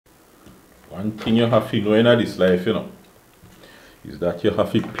One thing you have to know in this life, is that you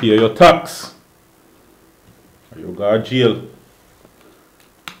have to pay your tax. Or you go to jail.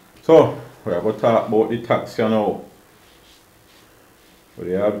 So, we are going to talk about the tax here now.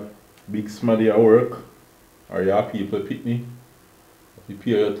 Whether you have big smaddy at work, or you have people picnic, you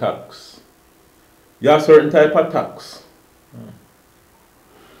pay your tax. You have certain type of tax.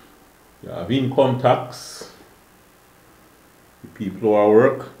 You have income tax. The people who are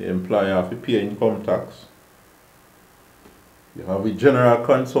work, the employer have to pay income tax. You have a general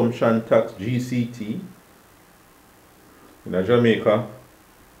consumption tax, GCT. In Jamaica,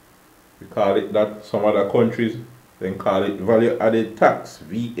 we call it that. Some other countries then call it value added tax,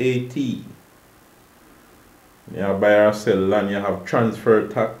 VAT. You have buy or sell land, you have transfer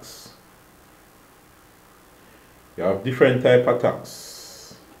tax. You have different type of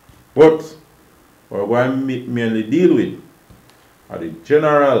tax. But what we're going to mainly deal with are the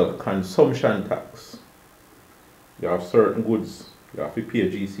general consumption tax. You have certain goods, you have to pay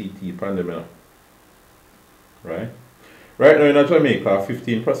GCT upon them. Right? Right now in Jamaica,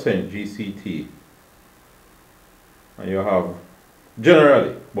 15% GCT. And you have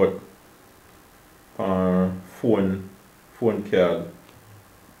generally, but phone card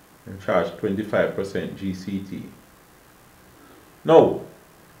and charge 25% GCT. Now,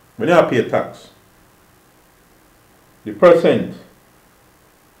 when you pay tax, the percent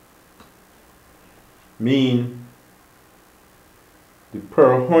mean the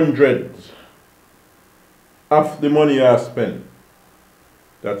per hundred of the money you have spent.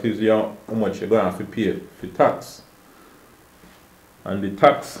 That is how much you're going to have to pay for tax. And the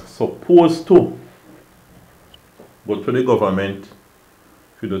tax supposed to go to the government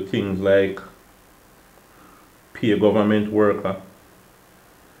to do things like pay government worker,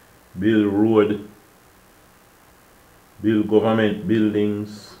 build road, build government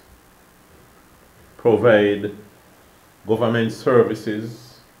buildings, provide government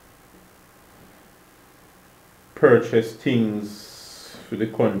services, purchase things for the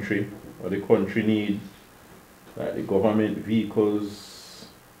country or the country need, like the government vehicles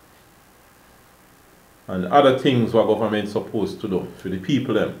and other things what government supposed to do for the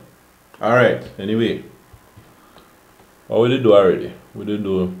people them. Alright, anyway. What we do already? We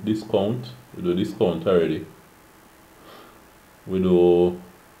do discount. We do discount already. We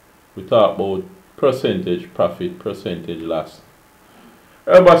talk about percentage profit, percentage loss.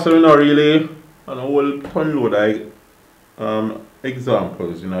 Everybody say we not really and a whole ton load of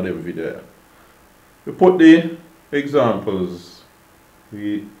examples in the video. We put the examples,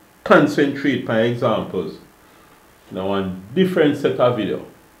 we concentrate on examples in one different set of video.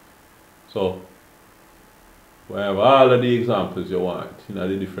 So we have all of the examples you want in a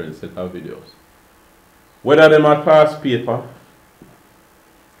different set of videos. Whether them are past paper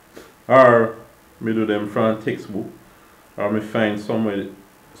or me do them from textbook or me find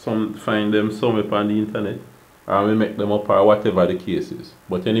find them somewhere on the internet or me make them up or whatever the case is.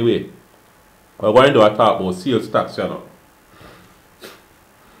 But anyway, we're going to talk about sales tax channel.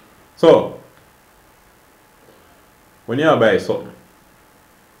 So when you buy something,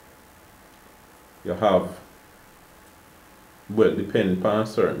 you have, well, depend upon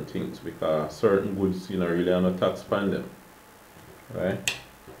certain things because certain goods really are not tax upon them. Right?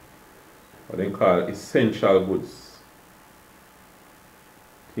 What they call essential goods.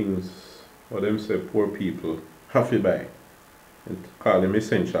 Things what them say poor people have to buy. And call them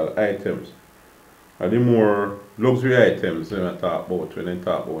essential items. And the more luxury items they talk about when they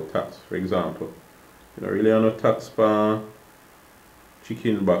talk about tax. For example, really are no tax on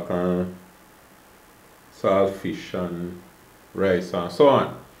chicken back and salt fish and rice and so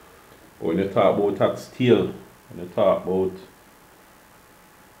on. But when you talk about tax steel, when you talk about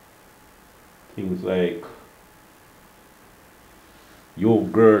things like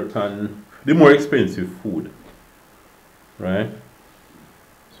yogurt and the more expensive food, right?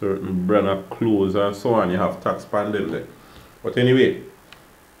 Certain brand of clothes and so on, you have tax on them there. But anyway,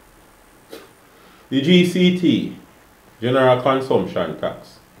 the GCT, General Consumption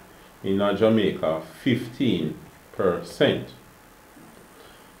Tax, in Jamaica, 15%.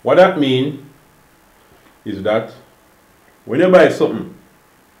 What that means is that when you buy something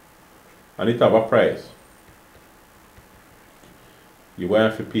and it have a price, you will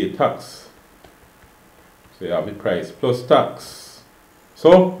have to pay tax. So you have the price plus tax.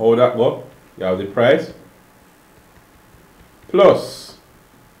 So how that go? You have the price plus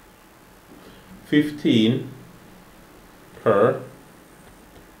 15%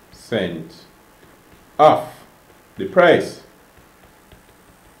 off the price.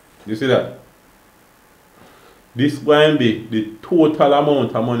 You see that? This going to be the total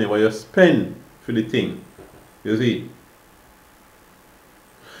amount of money where you spend for the thing. You see?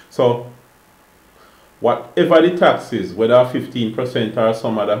 So, whatever the tax is, whether 15% or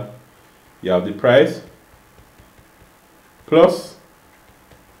some other, you have the price plus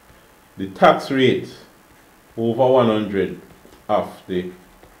the tax rate over 100 of the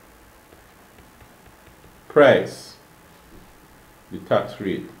price. The tax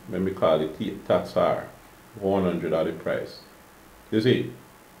rate, let me call it tax R, 100 of the price. You see?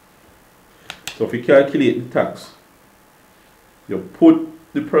 So if you calculate the tax, you put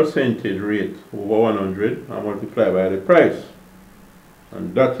the percentage rate over 100 and multiply by the price.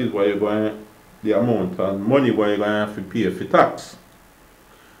 And that is why you're going, the amount of money where you're going to have to pay for tax.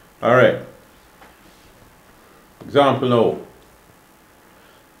 Alright. Example now.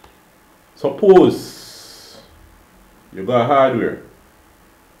 Suppose you got hardware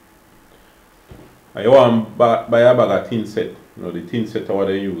and you want to buy a bag of tin set. You know, the tin set are what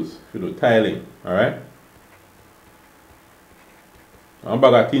they use to do tiling. Alright? A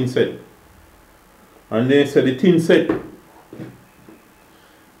bag of tin set. And they say the tin set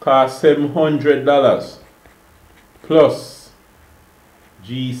cost $700 plus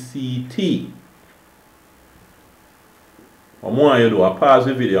GCT. What more you do? I pause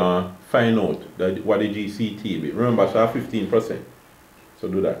the video and find out what the GCT be. Remember, so 15%. So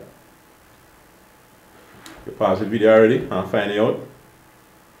do that. You pause the video already and find it out.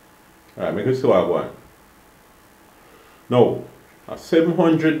 Alright, make it see what I want. Now, a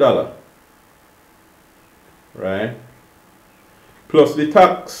 $700, right? Plus the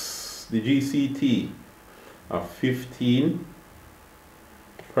tax, the GCT, of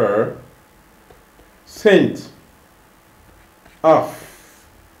 15% off.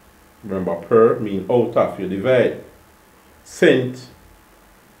 Remember, per mean out of, you divide. Cent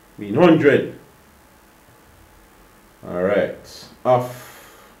mean 100. Alright,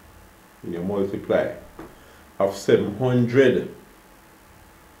 off, you multiply. Of 700.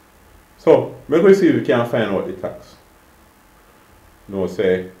 So, make we see if we can find out the tax. Now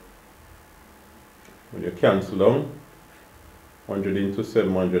say, when you cancel down, 100 into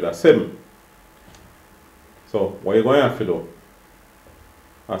 700 are 7. So, what you're going to have to do?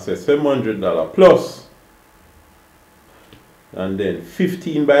 I say $700 plus, and then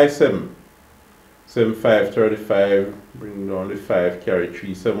 15 by 7. 7, 5, 35, bring down the 5, carry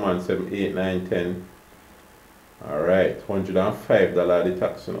 3, 7, 1, 7, 8, 9, 10. Alright, $105 the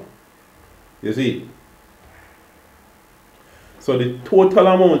tax now. You see? So the total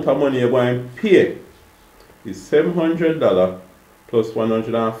amount of money you're going to pay is $700 plus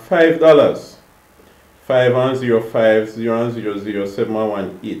 $105. 5 and 0, 5, 0 and 0, 0, 7 and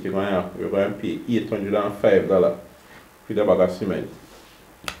 1, 8. You're going to pay $805 for the bag of cement.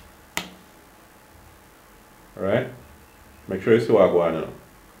 Alright? Make sure you see what I'm going on.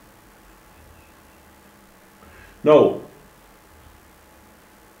 Now,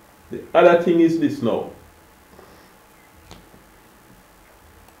 the other thing is this now.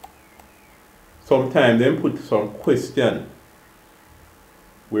 Sometimes they put some question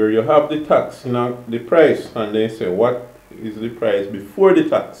where you have the tax in the price and they say what is the price before the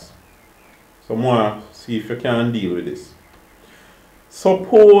tax. So more see if you can deal with this.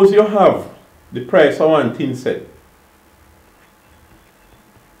 Suppose you have the price of one tin set.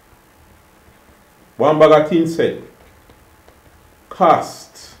 One bag of tin set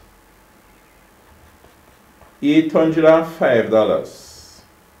cost $805,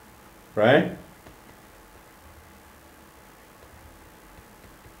 right?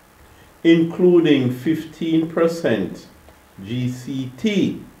 Including 15%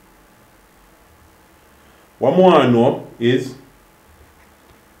 GCT. What more I know is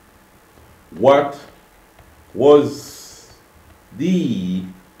what was the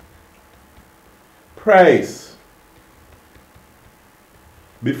price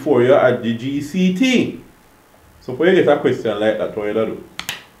before you add the GCT. So when you get a question like that, what you do?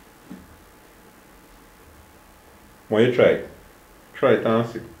 When you try it and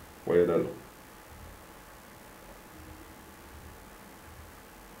see what you do.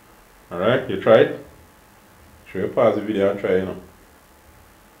 Alright, you try it. Sure, you pause the video and try it now.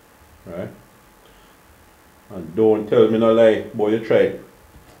 Right? And don't tell me no lie, boy, you try it.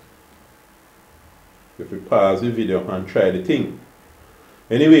 If you pause the video and try the thing.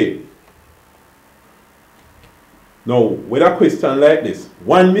 Anyway, now with a question like this,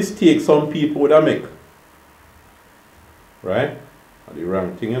 one mistake some people would have make, right? The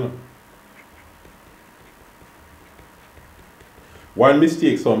wrong thing, you know. One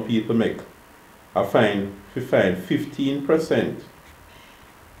mistake some people make, I find 15%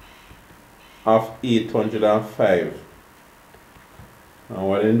 of 805. And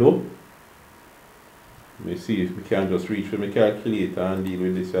what then do? Let me see if we can just reach for my calculator and deal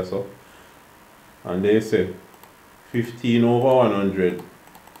with this also. And they say 15 over 100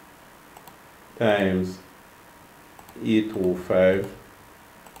 times 805,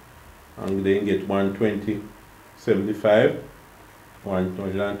 and then get 120.75,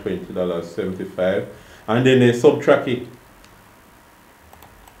 $120.75, and then they subtract it.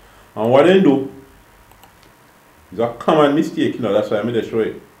 And what they do is a common mistake, you know, that's why I'm going to show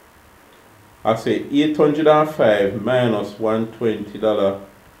it. I say 805 minus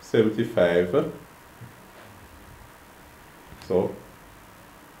 $120.75. So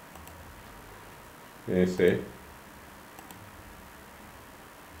they say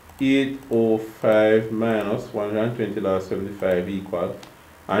 805 minus $120.75 equal,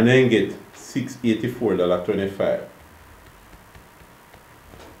 and then get $684.25.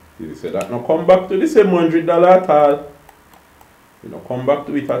 You say that now come back to the same $100 at all. You know, come back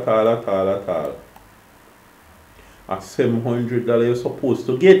to it at all. At $700 you're supposed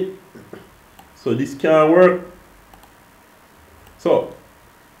to get. So this can't work. So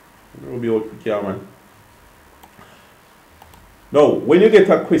we'll be out with you, man. Now, when you get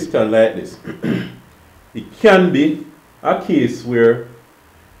a question like this, it can be a case where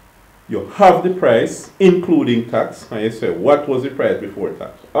you have the price including tax, and you say, what was the price before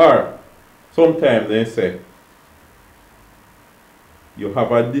tax? Or sometimes they say, you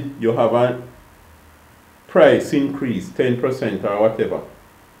have a price increase 10% or whatever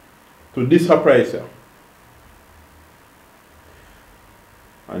to this price here.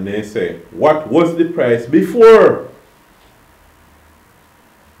 And they say, what was the price before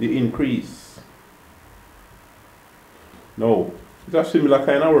the increase? No, it's a similar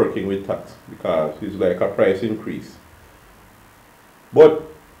kind of working with tax, because it's like a price increase. But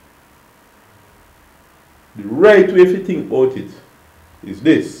the right way to think about it is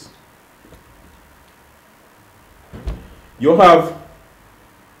this. You have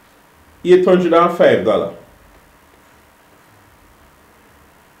 $805,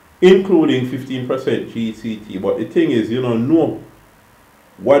 including 15% GCT, but the thing is, you don't know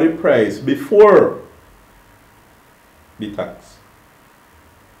what the price before the tax,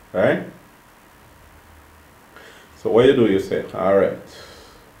 right? So what you do, you say, all right,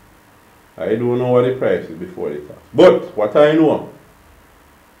 I don't know what the price is before the tax, but what I know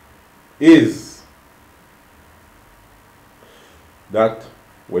is that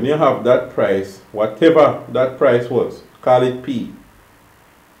when you have that price, whatever that price was, call it P,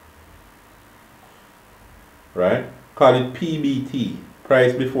 right? Call it PBT,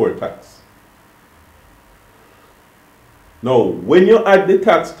 price before tax. Now, when you add the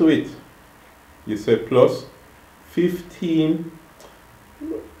tax to it, you say plus 15. I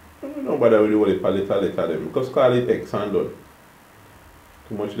don't know whether we will it later them, because call it X and done.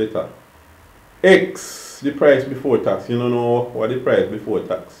 Too much later. X, the price before tax. You don't know what the price before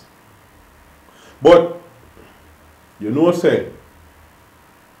tax. But you know, say,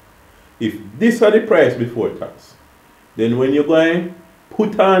 if this are the price before tax, then when you're going to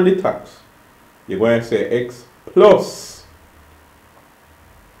put on the tax, you're going to say X plus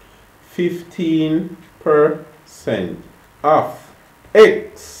 15% of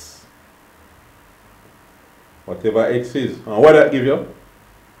X, whatever X is. And what that give you?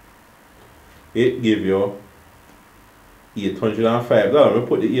 It give you $805. We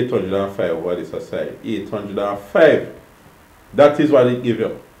put the 805 over this aside. 805. That is what it give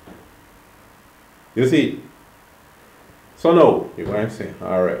you. You see? So now you're going to say,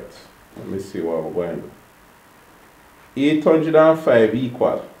 all right, let me see what we're going to do. 805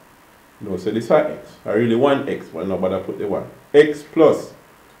 equal. No, so this is X. I really want X, but nobody put the 1. X plus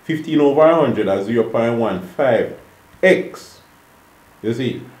 15 over 100 as 0.15 X. You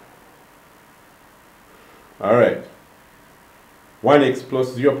see? Alright. 1x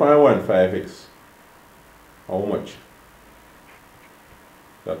plus 0.15x. How much?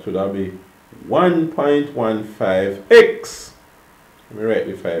 That should have be 1.15x. Let me write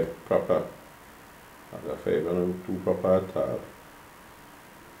the 5 proper. I got 5 and 2 proper tab.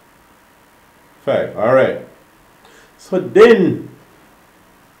 5. Alright. So then,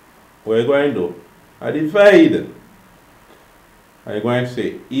 what are you going to do? I divide. I'm going to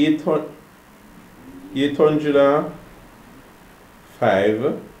say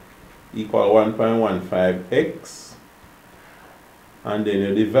 805 equal 1.15x, and then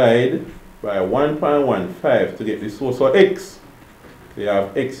you divide by 1.15 to get the source of x. So you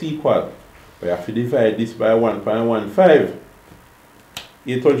have x equal, we have to divide this by 1.15.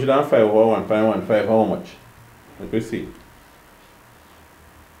 805 over 1.15, how much? Let me see.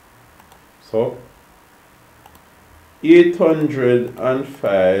 So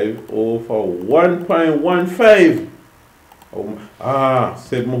 805 over 1.15.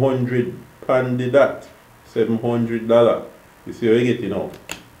 700 pound that. $700. You see how you get it now.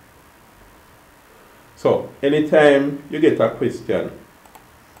 So anytime you get a question,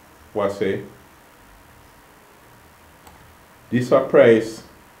 what say? This a price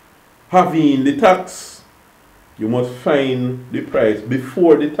having the tax. You must find the price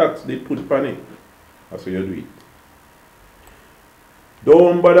before the tax they put on it. That's how you do it.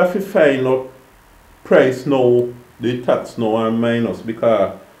 Don't bother to find out price now, the tax now and minus,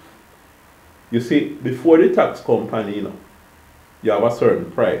 because you see before the tax company, you know, you have a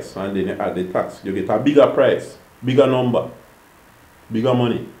certain price and then you add the tax, you get a bigger price, bigger number, bigger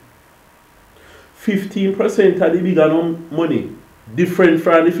money. 15% of the bigger money different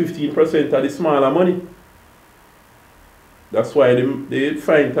from the 15% of the smaller money. That's why they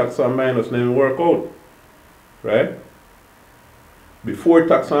find tax and minus never work out. Right? Before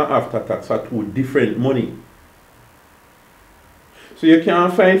tax and after tax are two different money. So you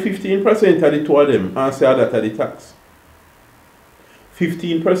can't find 15% of the two of them and say that are the tax.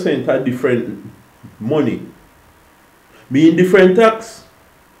 15% are different money. Mean different tax.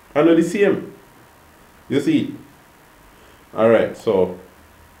 And not the same. You see? Alright, so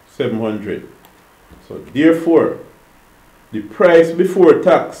 700. So therefore, the price before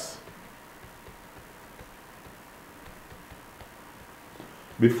tax,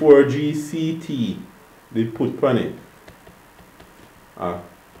 before GCT, they put on it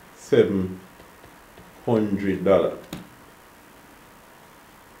 $700.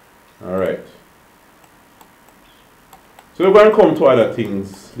 Alright. So we're going to come to other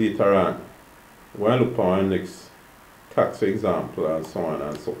things later on. We're going to look for our next tax example and so on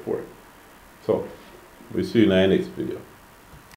and so forth. So we'll see you in our next video.